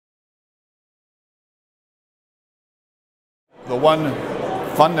The one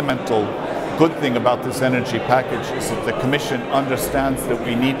fundamental good thing about this energy package is that the Commission understands that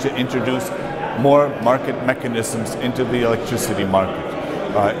we need to introduce more market mechanisms into the electricity market.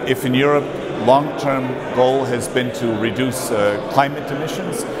 If in Europe long-term goal has been to reduce climate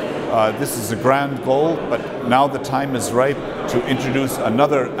emissions, this is a grand goal, but now the time is ripe to introduce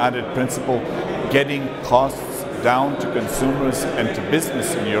another added principle, getting costs down to consumers and to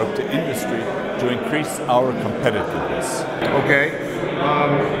business in Europe, to industry, to increase our competitiveness. Okay.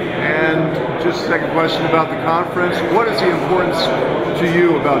 And just a second question about the conference. What is the importance to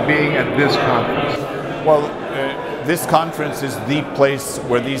you about being at this conference? Well, this conference is the place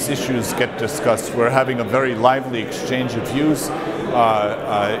where these issues get discussed. We're having a very lively exchange of views.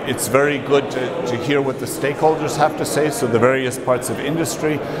 It's very good to hear what the stakeholders have to say, so the various parts of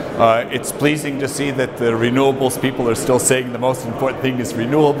industry. It's pleasing to see that the renewables people are still saying the most important thing is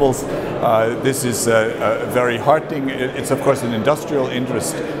renewables. This is very heartening. It's of course an industrial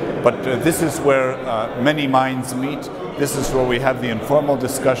interest, but this is where many minds meet. This is where we have the informal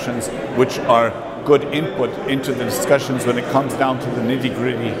discussions, which are good input into the discussions when it comes down to the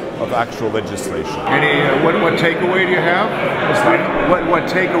nitty-gritty of actual legislation. What takeaway do you have? What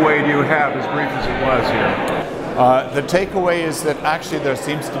takeaway do you have, as brief as it was here? The takeaway is that actually there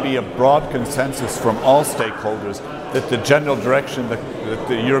seems to be a broad consensus from all stakeholders that the general direction that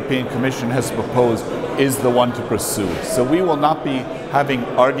the European Commission has proposed is the one to pursue. So we will not be having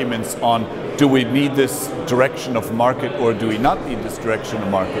arguments on do we need this direction of market or do we not need this direction of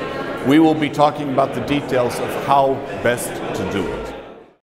market. We will be talking about the details of how best to do it.